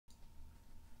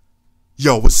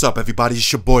Yo, what's up everybody?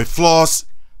 It's your boy Floss,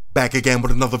 back again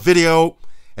with another video.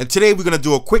 And today we're going to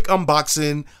do a quick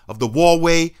unboxing of the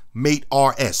Huawei Mate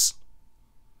RS.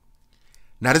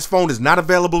 Now this phone is not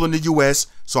available in the US,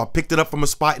 so I picked it up from a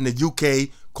spot in the UK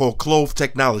called Clove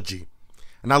Technology.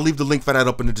 And I'll leave the link for that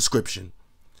up in the description.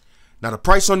 Now the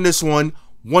price on this one,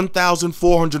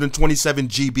 1,427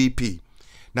 GBP.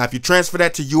 Now if you transfer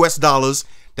that to US dollars,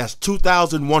 that's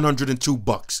 2,102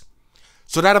 bucks.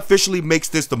 So that officially makes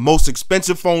this the most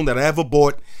expensive phone that I ever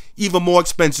bought, even more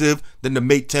expensive than the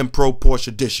Mate 10 Pro Porsche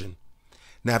edition.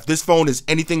 Now if this phone is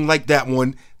anything like that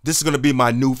one, this is going to be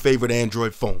my new favorite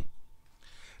Android phone.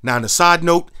 Now on a side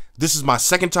note, this is my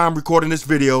second time recording this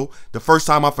video. The first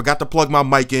time I forgot to plug my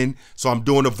mic in, so I'm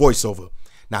doing a voiceover.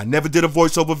 Now I never did a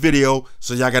voiceover video,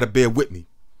 so y'all got to bear with me.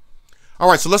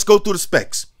 Alright, so let's go through the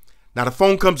specs. Now the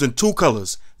phone comes in two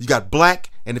colors. You got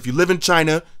black, and if you live in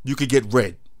China, you could get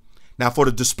red. Now for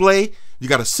the display, you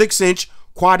got a 6-inch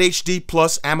Quad HD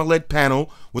Plus AMOLED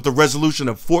panel with a resolution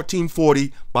of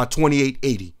 1440 by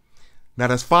 2880. Now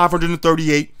that's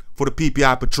 538 for the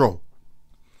PPI Patrol.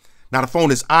 Now the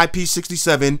phone is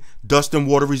IP67 dust and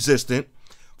water resistant.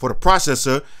 For the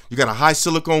processor, you got a high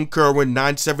silicone Kirin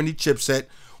 970 chipset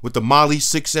with the Mali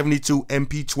 672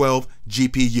 MP12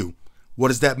 GPU. What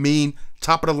does that mean?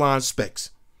 Top of the line specs.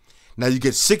 Now you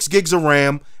get 6 gigs of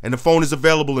RAM, and the phone is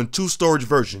available in two storage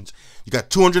versions. You got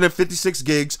 256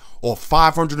 gigs or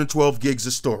 512 gigs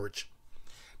of storage.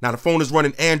 Now the phone is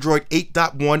running Android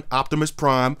 8.1 Optimus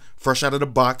Prime, fresh out of the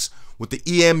box, with the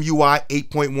EMUI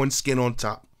 8.1 skin on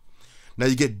top. Now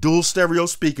you get dual stereo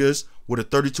speakers with a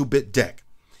 32-bit DEC.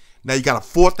 Now you got a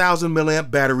 4,000 milliamp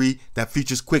battery that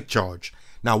features quick charge.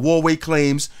 Now Huawei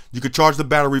claims you can charge the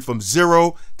battery from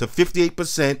 0 to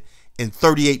 58% in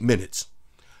 38 minutes.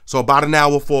 So about an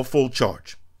hour for a full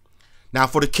charge. Now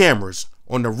for the cameras,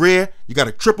 on the rear, you got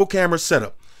a triple camera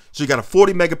setup. So you got a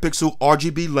 40 megapixel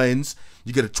RGB lens,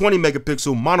 you get a 20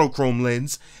 megapixel monochrome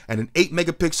lens, and an 8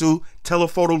 megapixel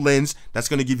telephoto lens that's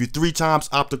going to give you 3 times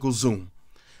optical zoom.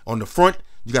 On the front,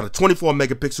 you got a 24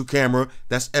 megapixel camera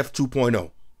that's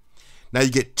f2.0. Now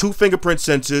you get 2 fingerprint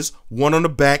sensors, one on the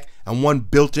back and one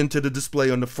built into the display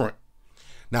on the front.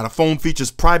 Now the phone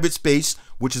features private space,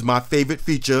 which is my favorite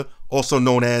feature, also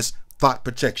known as thought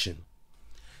protection.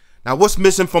 Now what's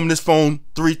missing from this phone?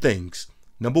 3 things.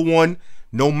 Number 1,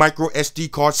 no micro SD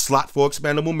card slot for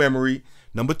expandable memory.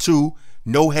 Number 2,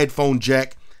 no headphone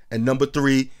jack. And number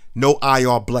 3, no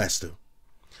IR blaster.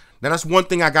 Now that's one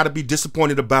thing I gotta be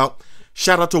disappointed about.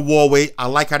 Shout out to Huawei. I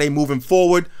like how they moving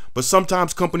forward, but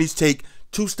sometimes companies take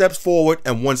 2 steps forward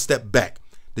and 1 step back.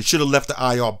 They should have left the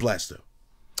IR blaster.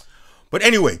 But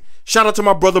anyway, shout out to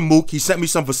my brother Mook. He sent me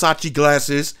some Versace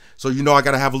glasses, so you know I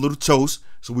gotta have a little toast.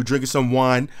 So we're drinking some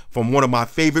wine from one of my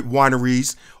favorite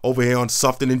wineries over here on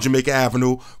Sufton and Jamaica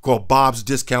Avenue called Bob's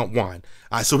Discount Wine.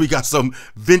 All right, so we got some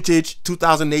vintage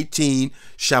 2018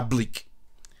 Chablis.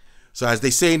 So as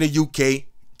they say in the UK,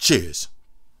 cheers.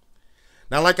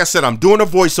 Now, like I said, I'm doing a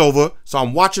voiceover, so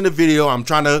I'm watching the video. I'm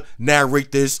trying to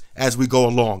narrate this as we go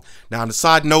along. Now, on the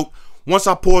side note, once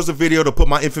I pause the video to put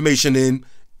my information in,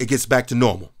 it gets back to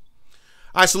normal.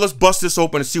 All right, so let's bust this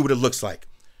open and see what it looks like.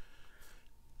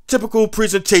 Typical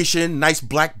presentation, nice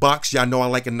black box. Y'all know I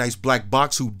like a nice black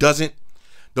box. Who doesn't?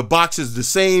 The box is the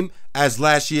same as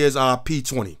last year's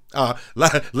P20,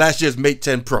 last year's Mate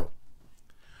 10 Pro.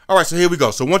 All right, so here we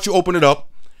go. So once you open it up,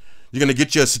 you're going to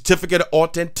get your certificate of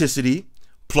authenticity,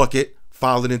 plug it,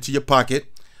 file it into your pocket.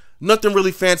 Nothing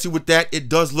really fancy with that. It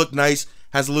does look nice,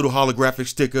 has a little holographic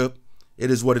sticker. It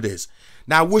is what it is.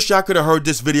 Now, I wish y'all could have heard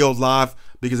this video live,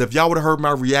 because if y'all would have heard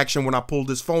my reaction when I pulled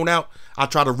this phone out, I'll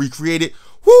try to recreate it.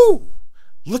 Whoo!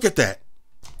 Look at that.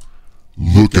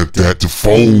 Look at that, the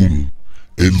phone.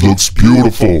 It looks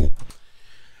beautiful.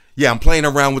 Yeah, I'm playing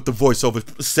around with the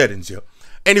voiceover settings here.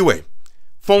 Anyway,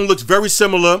 phone looks very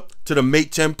similar to the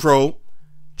Mate 10 Pro,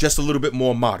 just a little bit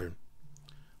more modern.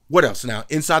 What else? Now,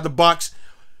 inside the box,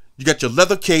 you got your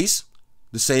leather case,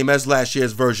 the same as last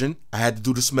year's version. I had to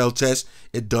do the smell test.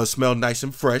 It does smell nice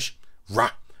and fresh.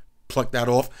 Rah! Pluck that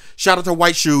off. Shout out to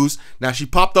White Shoes. Now, she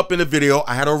popped up in the video.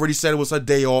 I had already said it was her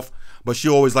day off, but she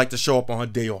always liked to show up on her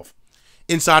day off.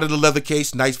 Inside of the leather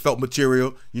case, nice felt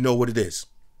material. You know what it is.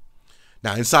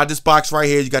 Now, inside this box right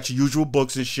here, you got your usual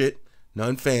books and shit.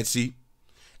 Nothing fancy.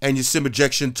 And your SIM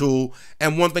ejection tool.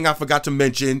 And one thing I forgot to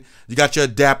mention, you got your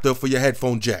adapter for your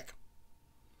headphone jack.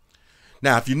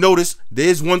 Now, if you notice, there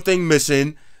is one thing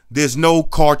missing. There's no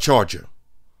car charger.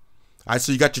 All right,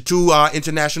 so you got your 2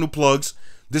 international plugs.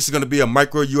 This is going to be a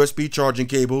micro USB charging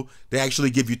cable. They actually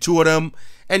give you 2 of them,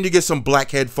 and you get some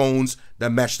black headphones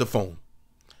that match the phone.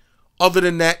 Other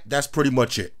than that, that's pretty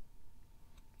much it.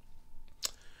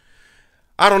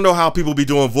 I don't know how people be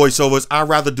doing voiceovers. I'd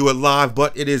rather do it live,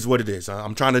 but it is what it is.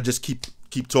 I'm trying to just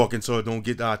keep talking so it don't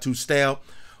get too stale.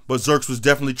 But Zerks was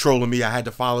definitely trolling me. I had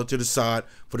to follow to the side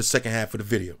for the second half of the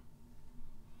video.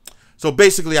 So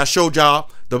basically, I showed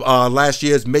y'all the last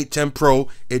year's Mate 10 Pro.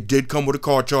 It did come with a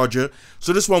car charger.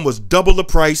 So this one was double the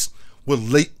price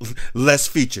with less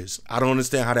features. I don't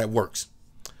understand how that works.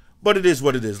 But it is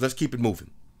what it is. Let's keep it moving.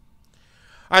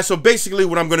 All right, so basically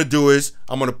what I'm going to do is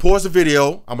I'm going to pause the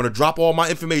video. I'm going to drop all my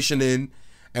information in,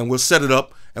 and we'll set it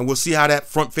up, and we'll see how that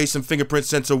front-facing fingerprint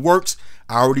sensor works.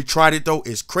 I already tried it, though.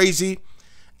 It's crazy.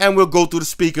 And we'll go through the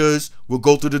speakers. We'll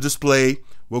go through the display.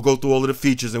 We'll go through all of the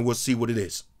features, and we'll see what it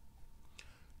is.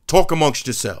 Talk amongst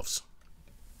yourselves.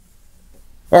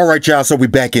 All right, y'all, so we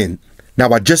back in. Now,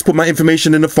 I just put my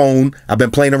information in the phone. I've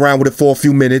been playing around with it for a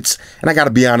few minutes, and I got to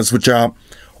be honest with y'all.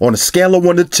 On a scale of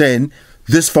 1 to 10,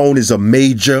 this phone is a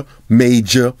major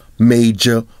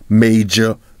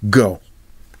go.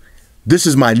 This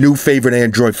is my new favorite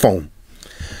Android phone.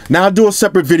 Now, I'll do a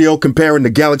separate video comparing the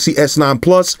Galaxy S9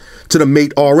 Plus to the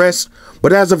Mate RS,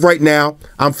 but as of right now,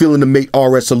 I'm feeling the Mate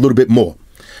RS a little bit more.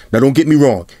 Now, don't get me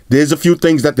wrong. There's a few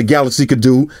things that the Galaxy could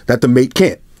do that the Mate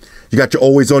can't. You got your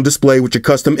always-on display with your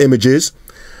custom images.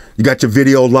 You got your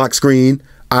video lock screen,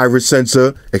 iris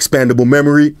sensor, expandable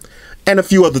memory, and a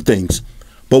few other things.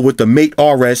 But with the Mate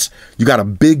RS, you got a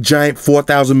big giant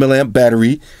 4,000 milliamp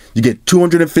battery. You get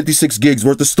 256 gigs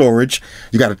worth of storage.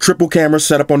 You got a triple camera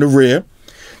setup on the rear.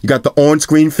 You got the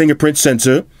on-screen fingerprint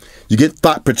sensor. You get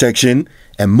thought protection.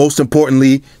 And most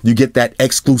importantly, you get that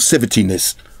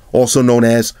exclusivity-ness, also known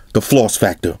as the floss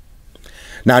factor.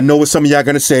 Now, I know what some of y'all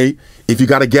going to say. If you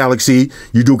got a Galaxy,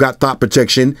 you do got thought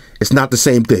protection. It's not the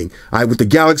same thing. All right, with the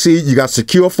Galaxy, you got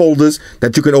secure folders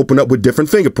that you can open up with different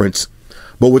fingerprints.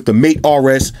 But with the Mate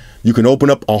RS, you can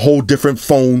open up a whole different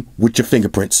phone with your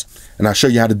fingerprints. And I'll show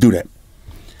you how to do that.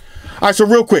 All right, so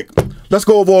real quick, let's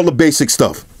go over all the basic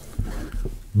stuff.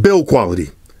 Build quality.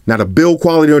 Now, the build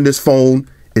quality on this phone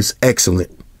is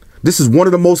excellent. This is one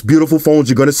of the most beautiful phones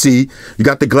you're going to see. You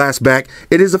got the glass back.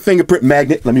 It is a fingerprint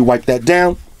magnet. Let me wipe that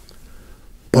down.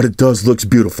 But it does look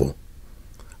beautiful.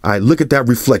 All right, look at that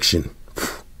reflection.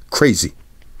 Crazy.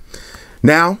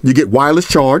 Now, you get wireless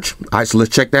charge. All right, so let's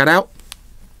check that out.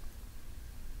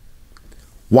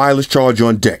 Wireless charge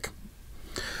on deck.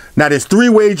 Now, there's 3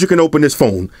 ways you can open this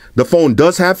phone. The phone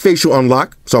does have facial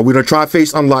unlock, so we're going to try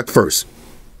face unlock first.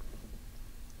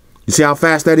 You see how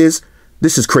fast that is?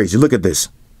 This is crazy. Look at this.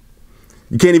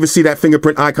 You can't even see that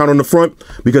fingerprint icon on the front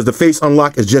because the face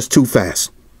unlock is just too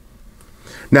fast.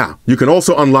 Now, you can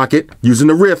also unlock it using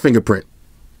the rear fingerprint.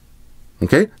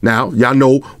 Okay, now, y'all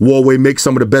know Huawei makes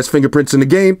some of the best fingerprints in the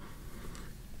game.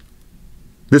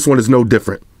 This one is no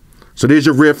different. So there's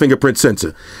your rear fingerprint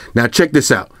sensor. Now check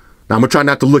this out. Now I'm going to try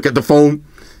not to look at the phone.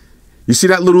 You see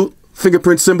that little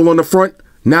fingerprint symbol on the front?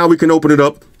 Now we can open it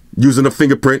up using a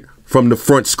fingerprint from the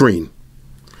front screen.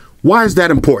 Why is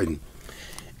that important?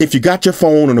 If you got your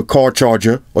phone on a car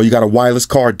charger or you got a wireless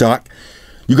car dock,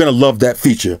 you're going to love that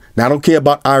feature. Now, I don't care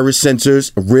about iris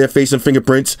sensors, rear-facing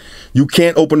fingerprints. You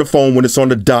can't open the phone when it's on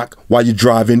the dock while you're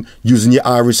driving using your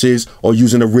irises or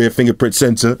using a rear fingerprint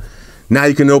sensor. Now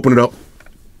you can open it up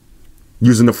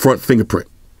using the front fingerprint.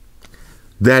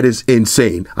 That is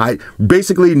insane.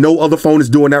 Basically, no other phone is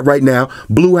doing that right now.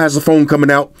 Blue has a phone coming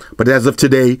out, but as of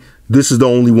today, this is the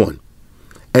only one.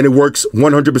 And it works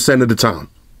 100% of the time.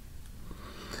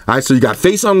 All right, so you got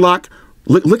face unlock.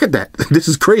 Look at that. This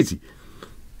is crazy.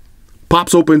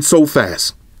 Pops open so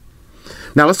fast.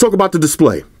 Now, let's talk about the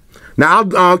display. Now,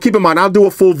 I'll keep in mind, I'll do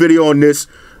a full video on this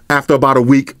after about a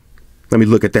week. Let me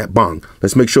look at that bong.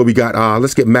 Let's make sure we got,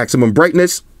 let's get maximum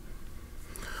brightness.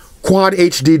 Quad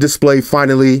HD display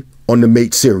finally on the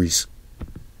Mate series.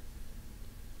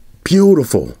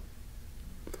 Beautiful.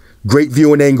 Great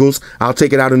viewing angles. I'll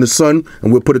take it out in the sun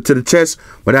and we'll put it to the test.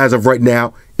 But as of right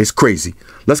now, it's crazy.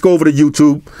 Let's go over to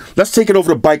YouTube. Let's take it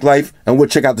over to Bike Life and we'll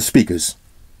check out the speakers.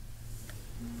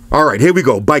 All right, here we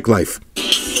go. Bike Life.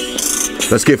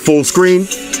 Let's get full screen.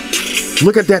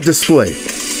 Look at that display.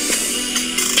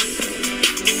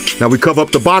 Now we cover up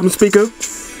the bottom speaker.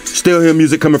 Still hear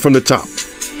music coming from the top.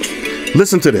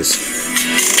 Listen to this.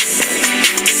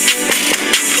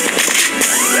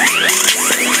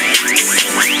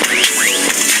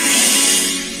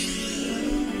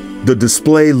 The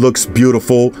display looks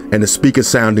beautiful and the speakers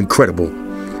sound incredible.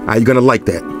 You're gonna like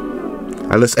that. All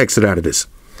right, let's exit out of this.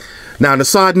 Now, on a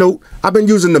side note, I've been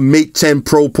using the Mate 10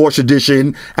 Pro Porsche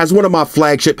Edition as one of my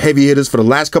flagship heavy hitters for the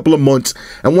last couple of months,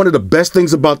 and one of the best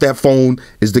things about that phone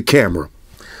is the camera.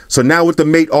 So now with the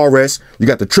Mate RS, you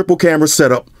got the triple camera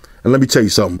setup, and let me tell you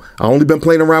something. I've only been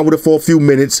playing around with it for a few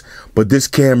minutes, but this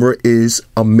camera is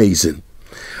amazing.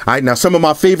 All right, now some of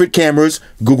my favorite cameras: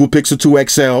 Google Pixel 2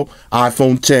 XL,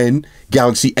 iPhone 10,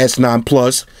 Galaxy S9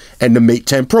 Plus, and the Mate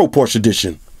 10 Pro Porsche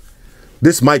Edition.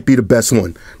 This might be the best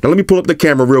one. Now let me pull up the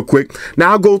camera real quick.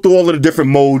 Now I'll go through all of the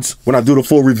different modes when I do the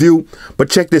full review, but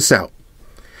check this out.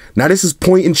 Now this is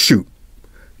point and shoot.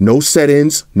 No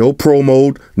settings, no pro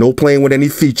mode, no playing with any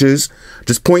features.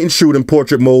 Just point and shoot in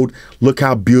portrait mode. Look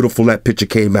how beautiful that picture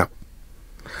came out.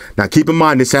 Now keep in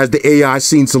mind this has the AI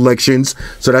scene selections,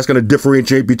 so that's going to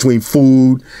differentiate between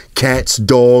food, cats,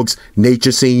 dogs,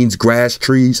 nature scenes, grass,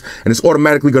 trees, and it's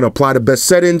automatically going to apply the best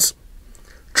settings.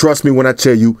 Trust me when I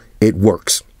tell you, it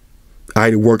works. All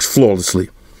right, it works flawlessly.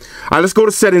 All right, let's go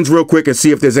to settings real quick and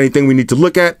see if there's anything we need to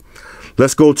look at.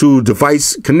 Let's go to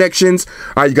device connections.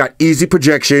 All right, you got easy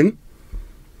projection.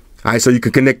 All right, so you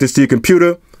can connect this to your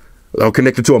computer, or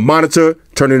connect it to a monitor,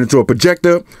 turn it into a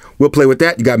projector. We'll play with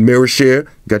that. You got mirror share,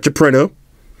 you got your printer.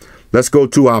 Let's go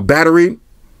to our battery.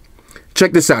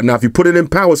 Check this out. Now, if you put it in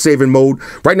power saving mode,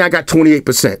 right now I got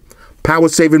 28%. Power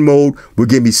saving mode will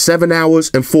give me 7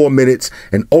 hours and 4 minutes,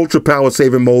 and ultra power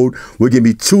saving mode will give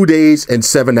me 2 days and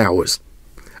 7 hours.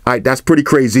 All right, that's pretty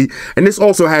crazy. And this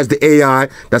also has the AI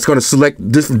that's going to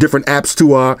select different apps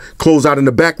to close out in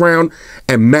the background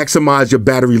and maximize your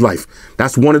battery life.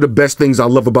 That's one of the best things I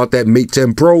love about that Mate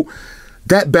 10 Pro.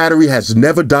 That battery has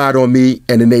never died on me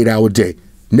in an 8-hour day.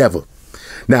 Never.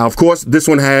 Now, of course, this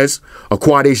one has a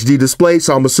Quad HD display,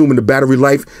 so I'm assuming the battery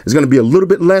life is going to be a little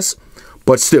bit less,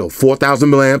 but still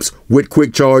 4,000 milliamps with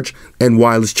quick charge and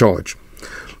wireless charge.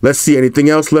 Let's see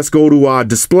anything else. Let's go to our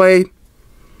display.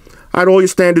 All right, all your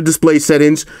standard display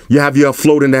settings. You have your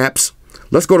floating apps.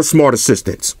 Let's go to smart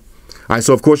assistants. All right,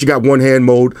 so of course you got one hand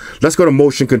mode. Let's go to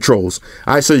motion controls.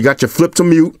 All right, so you got your flip to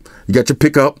mute. You got your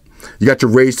pickup. You got your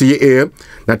raise to your ear.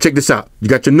 Now check this out. You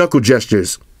got your knuckle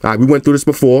gestures. All right, we went through this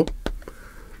before.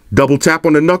 Double tap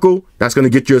on the knuckle. That's going to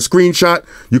get you a screenshot.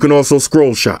 You can also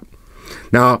scroll shot.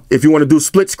 Now, if you want to do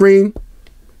split screen,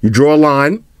 you draw a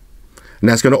line, and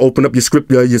that's going to open up your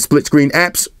split screen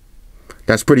apps.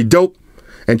 That's pretty dope.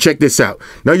 And check this out.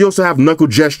 Now you also have knuckle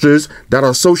gestures that are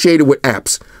associated with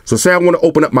apps. So say I want to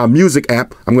open up my music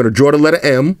app. I'm going to draw the letter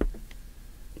M.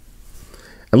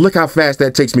 And look how fast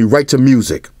that takes me right to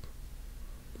music.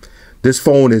 This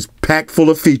phone is packed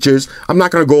full of features. I'm not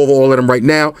going to go over all of them right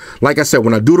now. Like I said,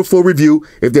 when I do the full review,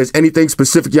 if there's anything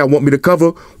specific y'all want me to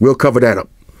cover, we'll cover that up.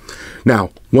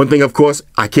 Now, one thing, of course,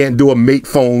 I can't do a Mate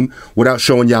phone without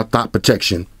showing y'all thought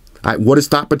protection. All right, what is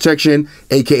thought protection?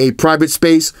 AKA private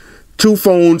space. 2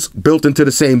 phones built into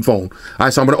the same phone. All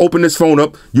right, so I'm going to open this phone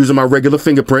up using my regular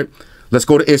fingerprint. Let's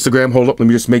go to Instagram. Hold up. Let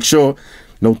me just make sure.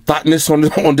 No thoughtness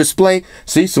on display.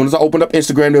 See, as soon as I opened up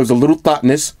Instagram, there was a little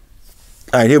thoughtness.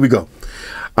 All right, here we go.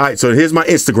 All right, so here's my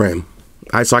Instagram.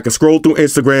 All right, so I can scroll through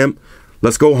Instagram.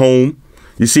 Let's go home.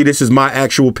 You see, this is my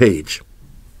actual page.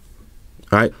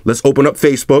 All right, let's open up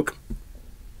Facebook.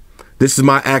 This is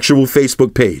my actual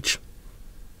Facebook page.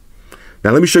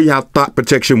 Now, let me show you how thought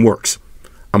protection works.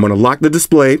 I'm going to lock the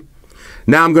display.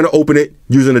 Now I'm going to open it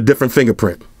using a different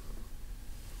fingerprint.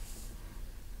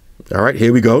 All right,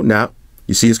 here we go. Now,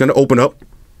 you see it's going to open up.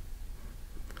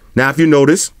 Now, if you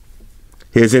notice,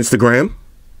 here's Instagram.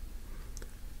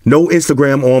 No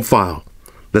Instagram on file.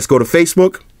 Let's go to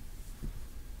Facebook.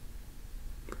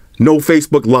 No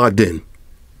Facebook logged in.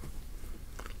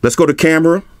 Let's go to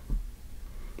camera.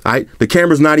 All right, the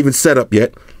camera's not even set up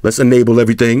yet. Let's enable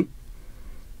everything.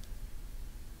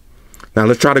 Now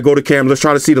let's try to go to camera. Let's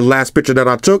try to see the last picture that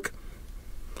I took.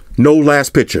 No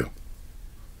last picture.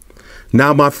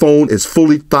 Now my phone is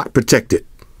fully thought protected.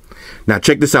 Now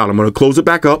check this out. I'm going to close it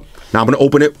back up. Now I'm going to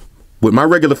open it with my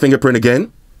regular fingerprint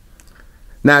again.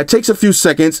 Now it takes a few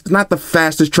seconds. It's not the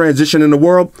fastest transition in the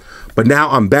world, but now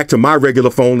I'm back to my regular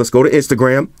phone. Let's go to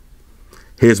Instagram.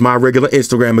 Here's my regular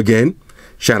Instagram again.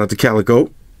 Shout out to Calico.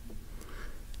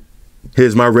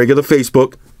 Here's my regular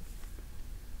Facebook.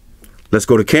 Let's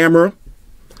go to camera.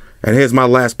 And here's my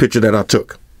last picture that I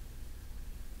took.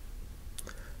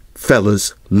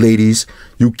 Fellas, ladies,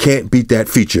 you can't beat that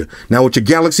feature. Now with your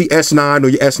Galaxy S9 or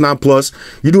your S9 Plus,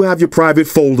 you do have your private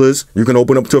folders. You can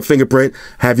open up to a fingerprint,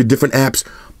 have your different apps.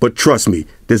 But trust me,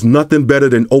 there's nothing better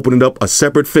than opening up a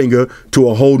separate finger to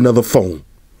a whole nother phone.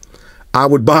 I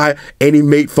would buy any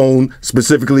Mate phone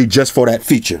specifically just for that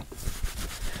feature.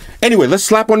 Anyway, let's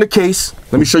slap on the case.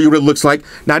 Let me show you what it looks like.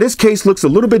 Now this case looks a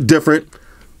little bit different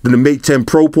than the Mate 10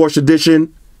 Pro Porsche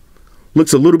Edition.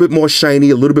 Looks a little bit more shiny,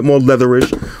 a little bit more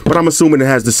leatherish, but I'm assuming it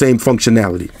has the same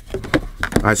functionality.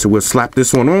 All right, so we'll slap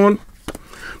this one on.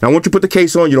 Now, once you put the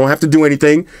case on, you don't have to do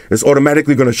anything. It's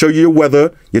automatically going to show you your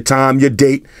weather, your time, your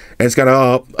date, and it's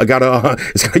gonna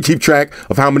keep track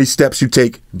of how many steps you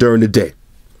take during the day.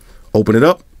 Open it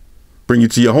up, Bring you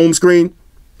to your home screen.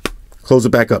 Close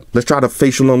it back up. Let's try the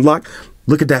facial unlock.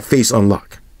 Look at that face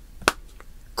unlock.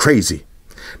 Crazy.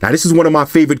 Now, this is one of my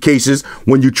favorite cases.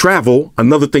 When you travel,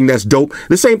 another thing that's dope.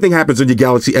 The same thing happens in your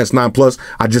Galaxy S9 Plus.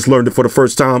 I just learned it for the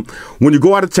first time. When you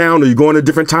go out of town or you go in a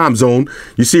different time zone,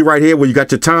 you see right here where you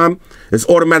got your time, it's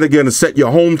automatically going to set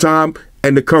your home time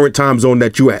and the current time zone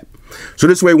that you at. So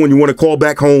this way, when you want to call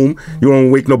back home, you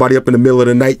don't wake nobody up in the middle of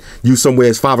the night. You somewhere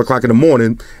it's 5 o'clock in the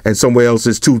morning and somewhere else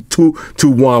it's 2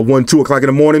 o'clock in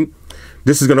the morning.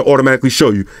 This is going to automatically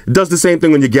show you. It does the same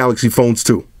thing on your Galaxy phones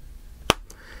too.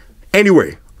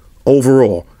 Anyway,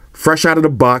 overall, fresh out of the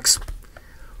box,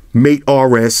 Mate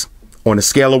RS on a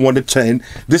scale of 1 to 10.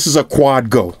 This is a quad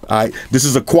go. All right, this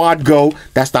is a quad go.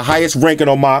 That's the highest ranking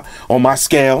on my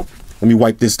scale. Let me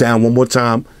wipe this down one more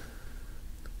time.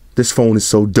 This phone is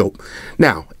so dope.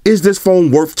 Now, is this phone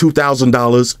worth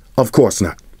 $2,000? Of course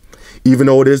not. Even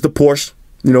though it is the Porsche,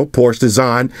 Porsche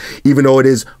design, even though it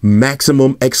is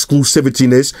maximum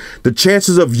exclusivityness, the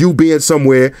chances of you being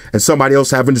somewhere and somebody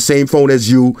else having the same phone as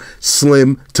you,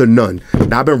 slim to none.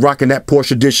 Now, I've been rocking that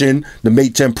Porsche edition, the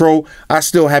Mate 10 Pro. I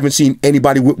still haven't seen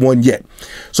anybody with one yet.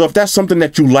 So if that's something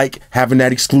that you like, having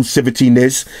that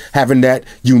exclusivityness, having that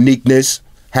uniqueness,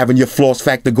 having your floss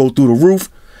factor go through the roof,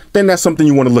 then that's something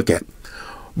you want to look at.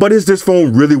 But is this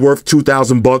phone really worth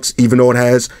 $2,000 even though it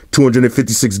has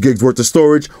 256 gigs worth of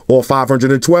storage or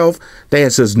 512? The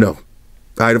answer is no. All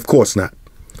right, of course not.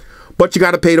 But you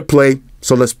got to pay to play,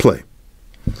 so let's play.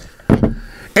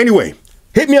 Anyway,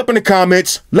 hit me up in the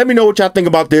comments. Let me know what y'all think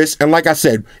about this. And like I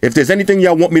said, if there's anything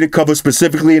y'all want me to cover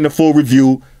specifically in the full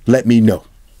review, let me know.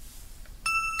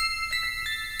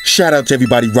 Shout out to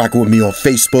everybody rocking with me on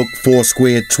Facebook,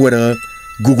 Foursquare, Twitter,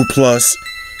 Google+.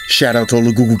 Shout out to all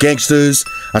the Google gangsters.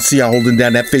 I see y'all holding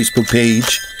down that Facebook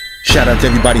page. Shout out to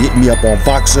everybody hitting me up on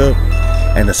Voxer.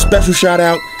 And a special shout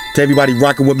out to everybody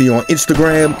rocking with me on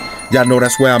Instagram. Y'all know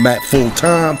that's where I'm at full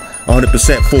time,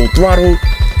 100% full throttle.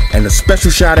 And a special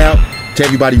shout out to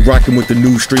everybody rocking with the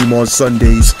new stream on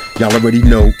Sundays. Y'all already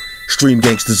know, Stream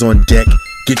Gangsters on deck.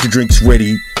 Get your drinks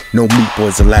ready. No meat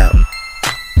boys allowed.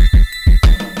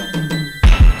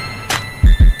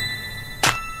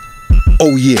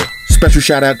 Oh yeah. Special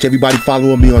shout out to everybody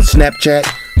following me on Snapchat,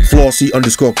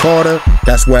 Flossy_Carter.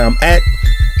 That's where I'm at.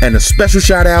 And a special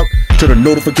shout out to the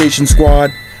notification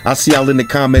squad. I'll see y'all in the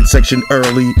comment section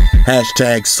early.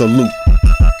 #salute.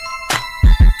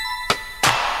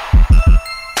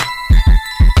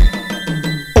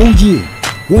 Oh yeah,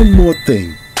 one more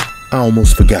thing. I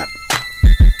almost forgot.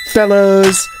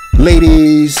 Fellas,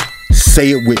 ladies,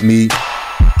 say it with me.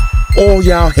 All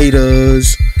y'all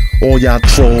haters, all y'all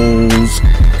trolls,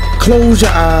 close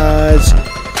your eyes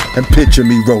and picture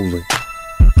me rolling.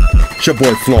 It's your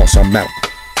boy Floss, I'm out.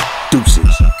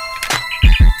 Deuces.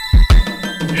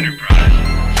 Enterprise,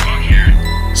 Spock here.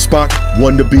 Spock,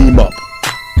 one to beam up.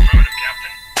 Affirmative,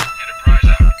 Captain. Enterprise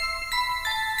out.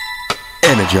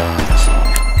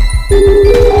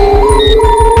 Energize.